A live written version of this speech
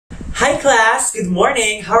Hi class, good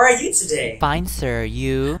morning. How are you today? Fine, sir.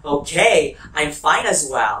 You? Okay, I'm fine as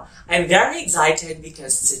well. I'm very excited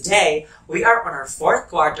because today we are on our fourth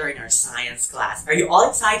quarter in our science class. Are you all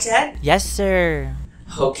excited? Yes, sir.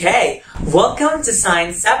 Okay, welcome to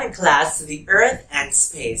Science 7 class to the Earth and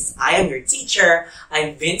Space. I am your teacher.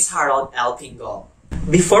 I'm Vince Harold L. Pingol.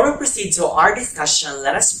 Before we proceed to our discussion,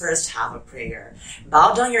 let us first have a prayer.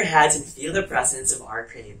 Bow down your heads and feel the presence of our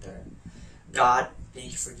Creator. God,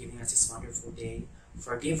 thank you for giving us this wonderful day.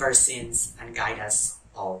 Forgive our sins and guide us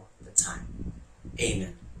all the time.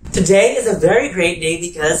 Amen. Today is a very great day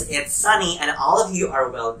because it's sunny and all of you are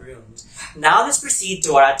well-groomed. Now let's proceed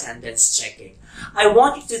to our attendance checking. I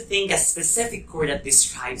want you to think a specific word that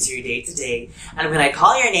describes your day today, and when I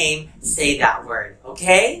call your name, say that word,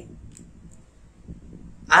 okay?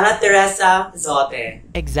 Ana Teresa Zote.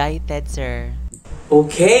 Excited, sir.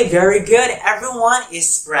 Okay, very good. Everyone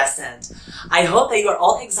is present. I hope that you are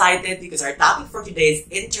all excited because our topic for today is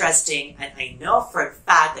interesting, and I know for a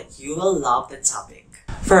fact that you will love the topic.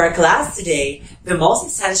 For our class today, the most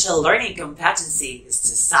essential learning competency is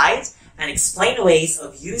to cite and explain ways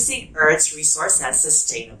of using Earth's resources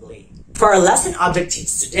sustainably. For our lesson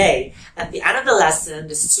objectives today, at the end of the lesson,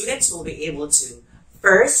 the students will be able to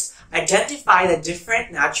first, identify the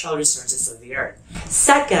different natural resources of the Earth.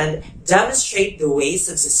 Second, demonstrate the ways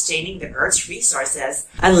of sustaining the Earth's resources.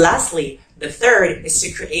 And lastly, the third is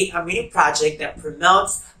to create a mini project that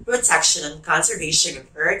promotes protection and conservation of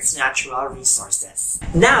Earth's natural resources.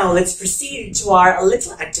 Now, let's proceed to our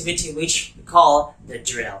little activity which we call the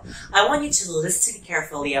drill. I want you to listen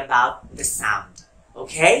carefully about the sound.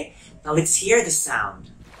 Okay? Now let's hear the sound.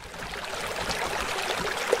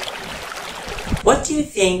 What do you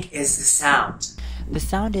think is the sound? The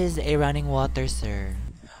sound is a running water, sir.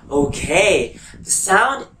 Okay, the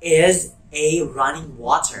sound is a running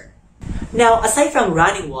water. Now, aside from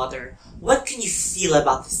running water, what can you feel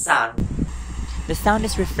about the sound? The sound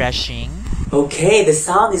is refreshing. Okay, the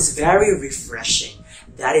sound is very refreshing.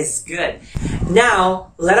 That is good.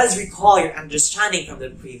 Now, let us recall your understanding from the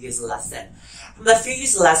previous lesson. From the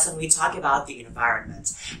previous lesson, we talked about the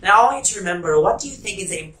environment. Now, I want you to remember, what do you think is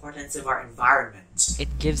the importance of our environment?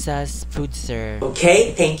 It gives us food, sir.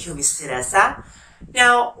 Okay, thank you, Miss Teresa.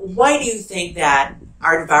 Now, why do you think that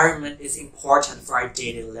our environment is important for our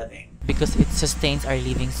daily living? Because it sustains our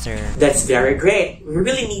living, sir. That's very great. We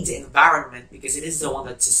really need the environment because it is the one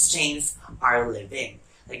that sustains our living.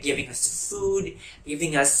 Like giving us the food,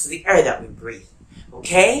 giving us the air that we breathe.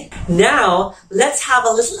 Okay? Now, let's have a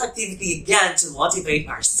little activity again to motivate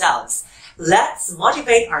ourselves. Let's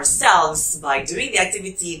motivate ourselves by doing the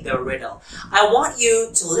activity, the riddle. I want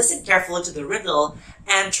you to listen carefully to the riddle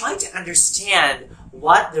and try to understand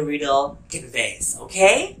what the riddle conveys,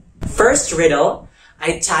 okay? First riddle,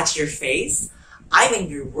 I touch your face, I'm in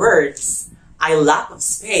your words, I lack of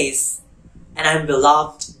space, and I'm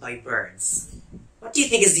beloved by birds. What do you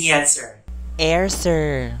think is the answer? Air,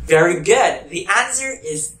 sir. Very good. The answer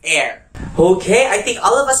is air. Okay, I think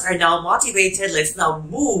all of us are now motivated. Let's now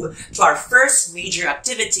move to our first major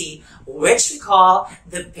activity, which we call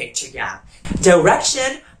the picture gap.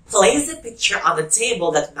 Direction, place the picture on the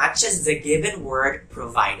table that matches the given word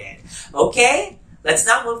provided. Okay, let's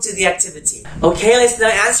now move to the activity. Okay, let's now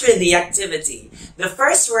answer the activity. The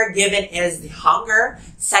first word given is the hunger,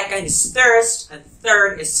 second is thirst, and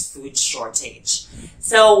third is food shortage.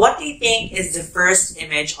 So what do you think is the first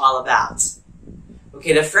image all about?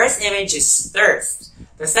 Okay, the first image is thirst.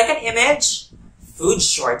 The second image, food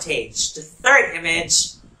shortage. The third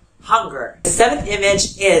image, hunger. The seventh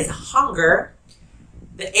image is hunger.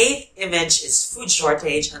 The eighth image is food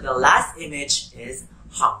shortage. And the last image is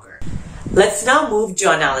hunger. Let's now move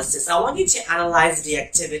to analysis. I want you to analyze the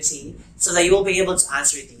activity so that you will be able to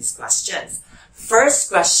answer these questions. First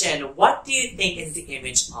question, what do you think is the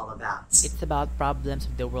image all about? It's about problems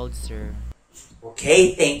of the world, sir.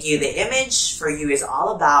 Okay, thank you. The image for you is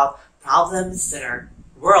all about problems that our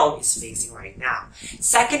world is facing right now.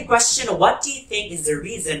 Second question, what do you think is the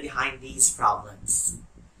reason behind these problems?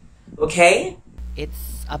 Okay?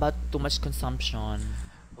 It's about too much consumption.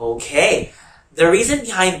 Okay. The reason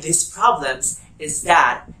behind these problems is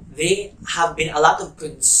that there have been a lot of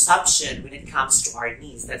consumption when it comes to our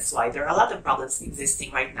needs. That's why there are a lot of problems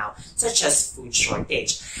existing right now, such as food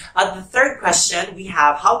shortage. The third question we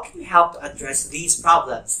have, how can you help to address these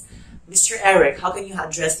problems? Mr. Eric, how can you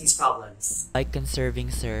address these problems? By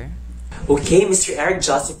conserving, sir. Okay, Mr. Eric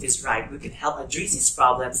Joseph is right. We can help address these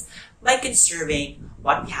problems by conserving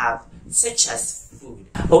what we have, such as food.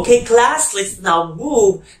 Okay, class, let's now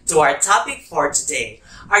move to our topic for today.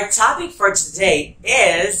 Our topic for today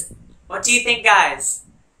is, what do you think, guys?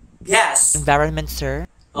 Yes. Environment, sir.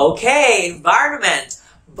 Okay, environment.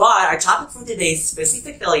 But our topic for today is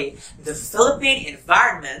specifically the Philippine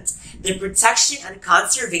environment, the protection and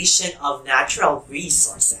conservation of natural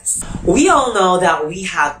resources. We all know that we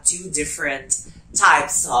have two different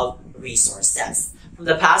types of resources. From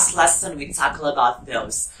the past lesson, we tackled about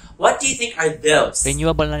those. What do you think are those?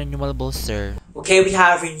 Renewable and renewable, sir. Okay, we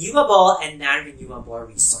have renewable and non-renewable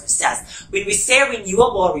resources. When we say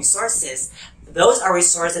renewable resources, those are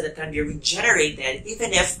resources that can be regenerated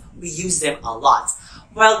even if we use them a lot.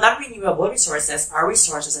 While non-renewable resources are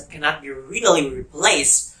resources that cannot be readily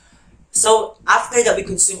replaced. So after that we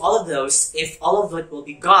consume all of those, if all of it will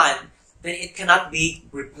be gone, then it cannot be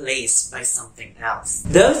replaced by something else.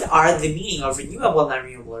 Those are the meaning of renewable and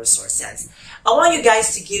non-renewable resources. I want you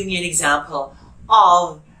guys to give me an example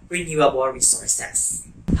of renewable resources.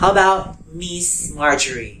 How about Miss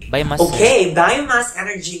Marjorie? Biomass. Okay, biomass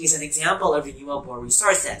energy is an example of renewable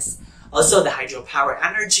resources. Also, the hydropower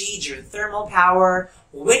energy, geothermal power,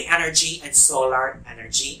 wind energy, and solar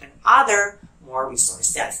energy, and other more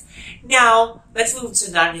resources. Now, let's move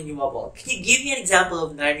to non-renewable. Can you give me an example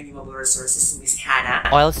of non-renewable resources, Miss Hannah?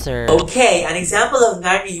 Oil, sir. Okay, an example of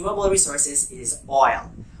non-renewable resources is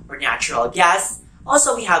oil or natural gas.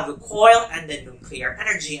 Also, we have the coal and the nuclear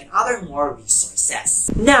energy and other more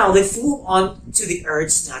resources. Now, let's move on to the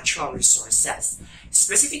Earth's natural resources.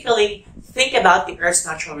 Specifically, think about the Earth's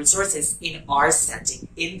natural resources in our setting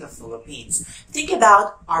in the Philippines. Think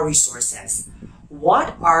about our resources.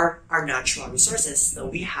 What are our natural resources that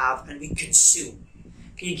we have and we consume?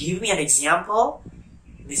 Can you give me an example,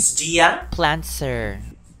 Miss Dia? Plants, sir.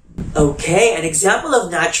 Okay, an example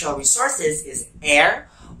of natural resources is air,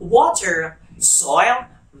 water, soil,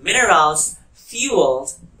 minerals,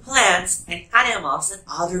 fuels, plants, and animals, and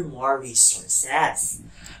other more resources.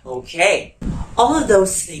 Okay, all of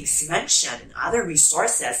those things mentioned and other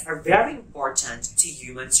resources are very important to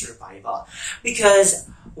human survival because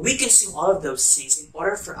we consume all of those things in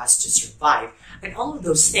order for us to survive, and all of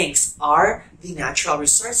those things are the natural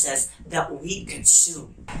resources that we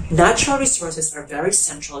consume. Natural resources are very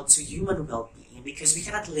central to human well-being because we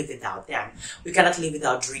cannot live without them. We cannot live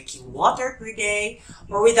without drinking water per day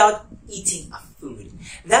or without eating a food.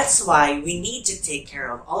 That's why we need to take care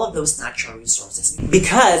of all of those natural resources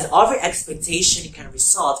because over exploitation can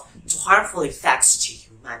result to harmful effects to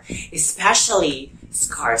human, especially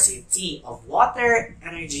scarcity of water,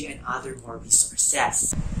 energy, and other more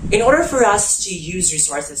resources. In order for us to use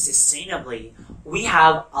resources sustainably, we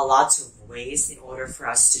have a lot of ways in order for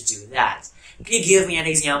us to do that. Can you give me an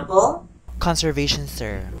example? Conservation,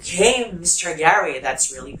 sir. Okay, Mr. Gary, that's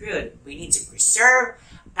really good. We need to preserve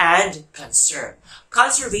and conserve.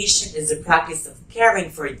 Conservation is the practice of caring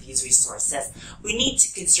for these resources. We need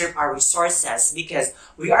to conserve our resources because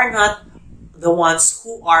we are not the ones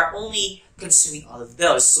who are only consuming all of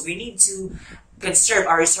those. So we need to conserve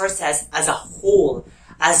our resources as a whole,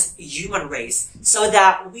 as a human race, so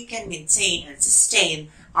that we can maintain and sustain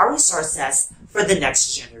our resources for the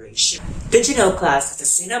next generation. Did you know, class, that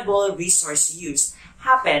sustainable resource use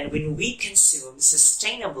happens when we consume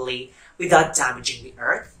sustainably without damaging the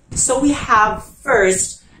earth? So we have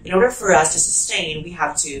first, in order for us to sustain, we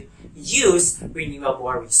have to use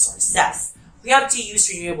renewable resources. We have to use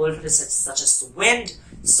renewable resources such as wind,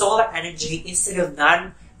 solar energy instead of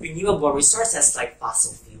non-renewable resources like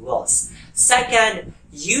fossil fuels. Second,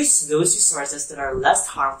 use those resources that are less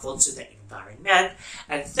harmful to the environment.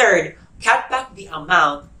 And third, cut back the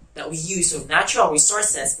amount that we use of natural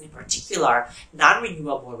resources, in particular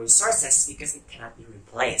non-renewable resources, because it cannot be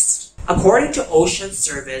replaced. According to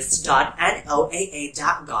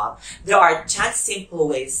oceanservice.noaa.gov, there are 10 simple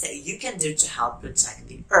ways that you can do to help protect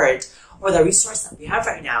the earth or the resource that we have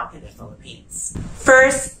right now in the Philippines.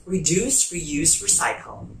 First, reduce, reuse,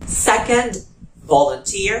 recycle. Second,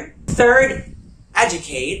 volunteer. Third,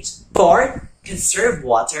 educate. Fourth, conserve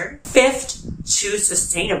water. Fifth, choose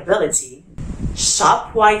sustainability.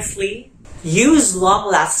 Shop wisely. Use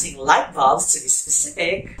long-lasting light bulbs to be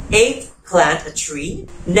specific. Eighth, plant a tree.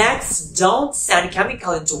 Next, don't send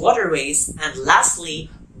chemical into waterways. And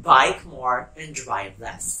lastly, bike more and drive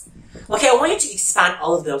less. Okay, I want you to expand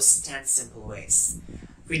all of those 10 simple ways.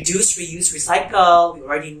 Reduce, reuse, recycle. We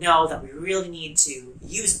already know that we really need to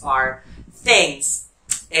use our things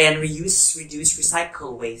and reuse, reduce,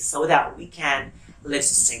 recycle ways so that we can live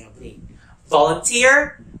sustainably.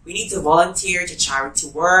 Volunteer. We need to volunteer to charity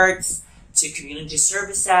works, to community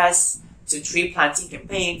services, to tree planting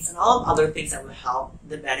campaigns, and all of other things that will help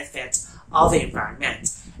the benefit of the environment.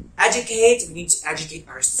 Educate. We need to educate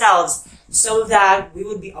ourselves so that we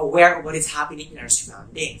would be aware of what is happening in our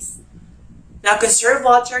surroundings. Now, conserve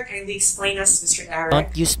water. Can you explain us, Mr. Eric?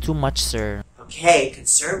 Don't use too much, sir. Okay,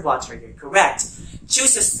 conserve water, you're correct.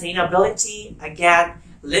 Choose sustainability, again,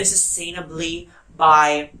 live sustainably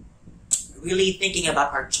by really thinking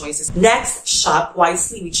about our choices. Next, shop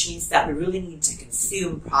wisely, which means that we really need to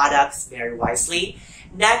consume products very wisely.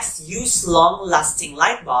 Next, use long-lasting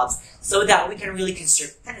light bulbs so that we can really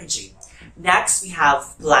conserve energy. Next, we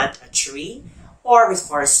have plant a tree or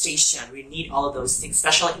reforestation. We need all of those things,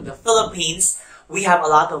 especially in the Philippines. We have a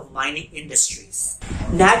lot of mining industries.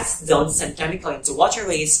 Next, don't send chemical into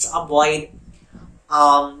waterways to avoid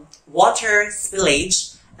water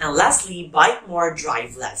spillage. And lastly, bike more,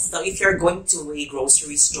 drive less. So if you're going to a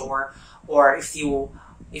grocery store, or if you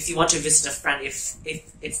want to visit a friend, if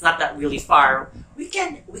it's not that really far, we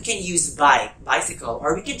can use bicycle,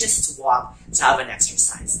 or we can just walk to have an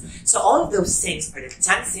exercise. So all of those things are the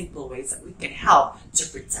 10 simple ways that we can help to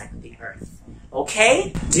protect the earth.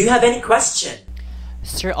 Okay? Do you have any question?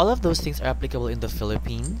 Sir, all of those things are applicable in the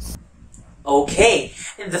Philippines? Okay,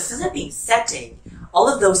 in the Philippines setting,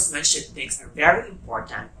 all of those mentioned things are very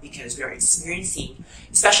important because we are experiencing,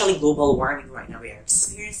 especially global warming right now. We are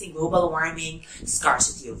experiencing global warming,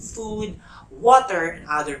 scarcity of food, water, and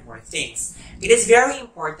other more things. It is very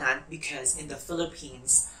important because in the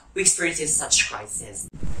Philippines, we experience such crisis.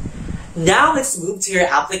 Now let's move to your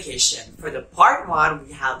application. For the part 1,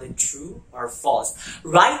 we have the true or false.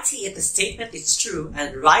 Write T if the statement is true,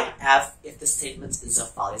 and write F if the statement is a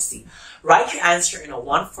fallacy. Write your answer in a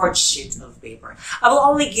 1/4 sheet of paper. I will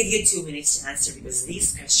only give you 2 minutes to answer because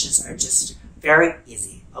these questions are just very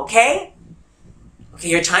easy. Okay? Okay,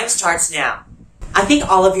 your time starts now. I think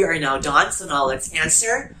all of you are now done, so now let's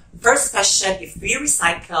answer. First question, if we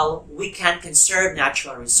recycle, we can conserve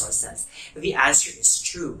natural resources. The answer is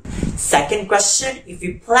true. Second question, if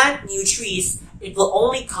we plant new trees, it will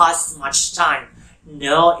only cost much time.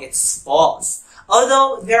 No, it's false.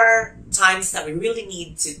 Although there are times that we really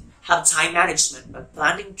need to have time management, but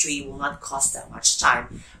planting tree will not cost that much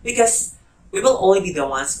time because we will only be the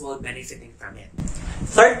ones who will be benefiting from it.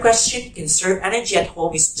 Third question, conserve energy at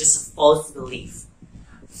home is just a false belief.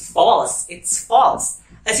 False. It's false.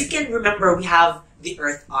 As you can remember, we have the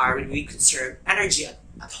Earth hour when we conserve energy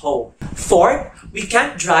at home. Fourth, we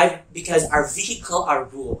can't drive because our vehicle are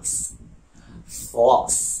rules.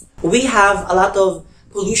 False. We have a lot of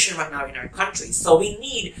pollution right now in our country, so we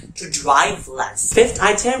need to drive less. Fifth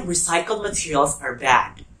item, recycled materials are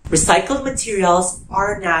bad. Recycled materials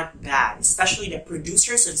are not bad, especially the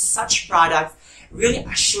producers of such products really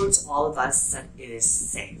assure to all of us that it is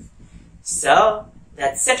safe. So,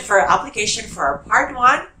 that's it for our application for our part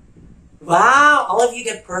 1. Wow, all of you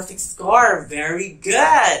get perfect score. Very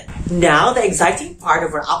good. Now, the exciting part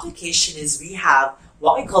of our application is we have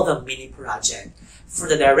what we call the mini project. For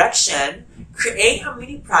the direction, create a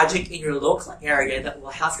mini project in your local area that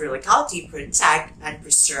will help your locality protect and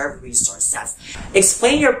preserve resources.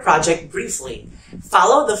 Explain your project briefly.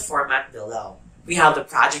 Follow the format below. We have the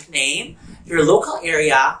project name, your local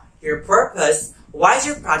area, your purpose, why is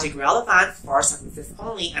your project relevant, 4 sentences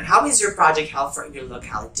only, and how is your project helpful in your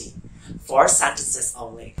locality? 4 sentences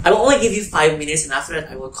only. I will only give you 5 minutes, and after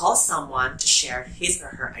that I will call someone to share his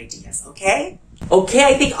or her ideas, okay? Okay,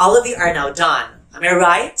 I think all of you are now done. Am I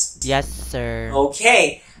right? Yes, sir.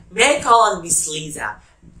 Okay. May I call on Miss Liza?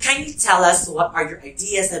 Can you tell us what are your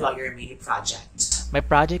ideas about your mini project? My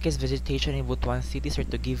project is visitation in Butuan City, sir,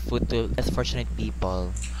 to give food to less fortunate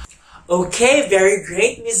people. Okay, very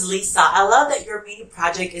great, Ms. Lisa. I love that your mini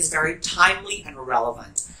project is very timely and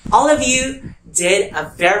relevant. All of you did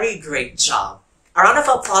a very great job. A round of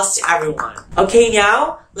applause to everyone. Okay,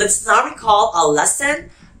 now, let's now recall a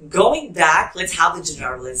lesson. Going back, let's have the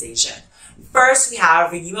generalization. First, we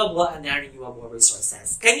have renewable and non-renewable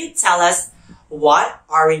resources. Can you tell us what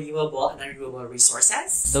are renewable and non-renewable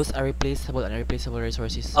resources? Those are replaceable and irreplaceable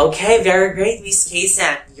resources. Okay, very great, Ms.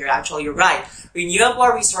 Kaysen. You're right. Renewable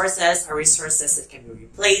resources are resources that can be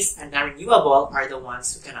replaced, and non-renewable are the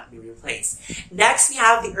ones who cannot be replaced. Next, we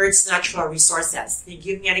have the Earth's natural resources. Can you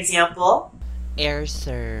give me an example? Air,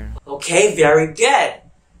 sir. Okay, very good.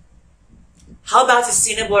 How about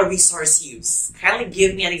sustainable resource use? Kindly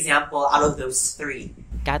give me an example out of those 3.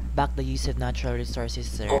 Cut back the use of natural resources,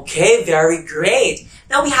 sir. Okay, very great.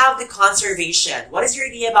 Now we have the conservation. What is your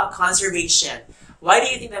idea about conservation? Why do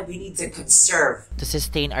you think that we need to conserve? To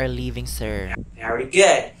sustain our living, sir. Very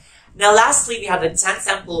good. Now lastly, we have the 10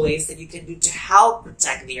 simple ways that you can do to help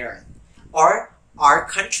protect the earth or our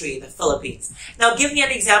country, the Philippines. Now give me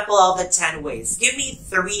an example of the 10 ways. Give me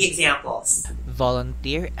 3 examples.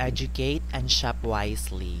 Volunteer, educate, and shop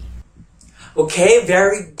wisely. Okay,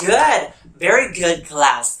 very good. Very good,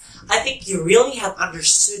 class. I think you really have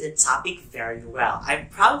understood the topic very well. I'm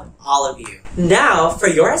proud of all of you. Now, for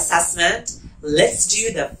your assessment, let's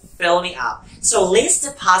do the fill me up. So list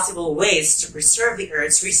the possible ways to preserve the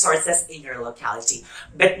Earth's resources in your locality.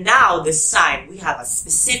 But now, this time, we have a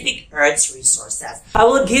specific Earth's resources. I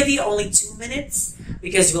will give you only 2 minutes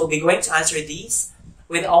because we'll be going to answer these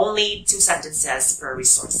with only 2 sentences per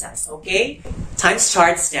resources, okay? Time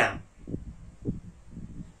starts now.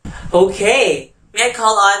 Okay, may I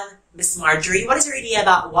call on Miss Marjorie? What is your idea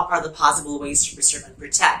about what are the possible ways to preserve and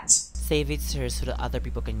protect? Save it, sir, so that other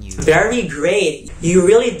people can use. Very great. You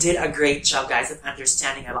really did a great job, guys, of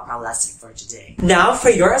understanding about our lesson for today. Now, for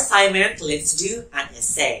your assignment, let's do an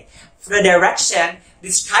essay. For the direction,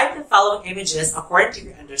 describe the following images according to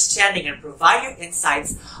your understanding and provide your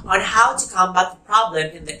insights on how to combat the problem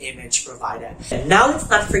in the image provided. And now, let's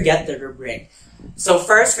not forget the rubric. So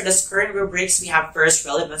first, for the scoring rubrics, we have first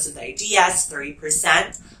relevance of the ideas,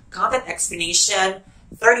 30%, content explanation,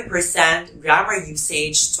 30%, grammar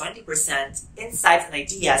usage, 20%, insights and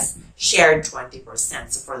ideas shared,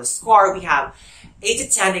 20%. So for the score, we have 8 to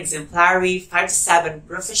 10 exemplary, 5 to 7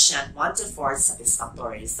 proficient, 1 to 4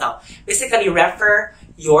 satisfactory. So basically refer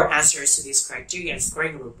your answers to these criteria and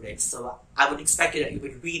scoring rubrics. So I would expect you that you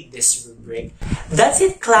would read this rubric. That's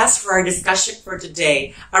it, class, for our discussion for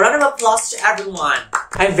today. A round of applause to everyone.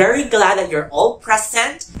 I'm very glad that you're all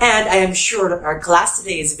present, and I am sure that our class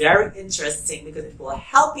today is very interesting because it will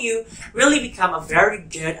help you really become a very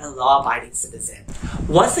good and law-abiding citizen.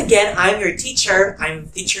 Once again, I'm your teacher. I'm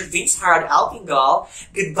teacher Vince Harad Alpingal.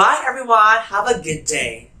 Goodbye, everyone. Have a good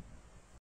day.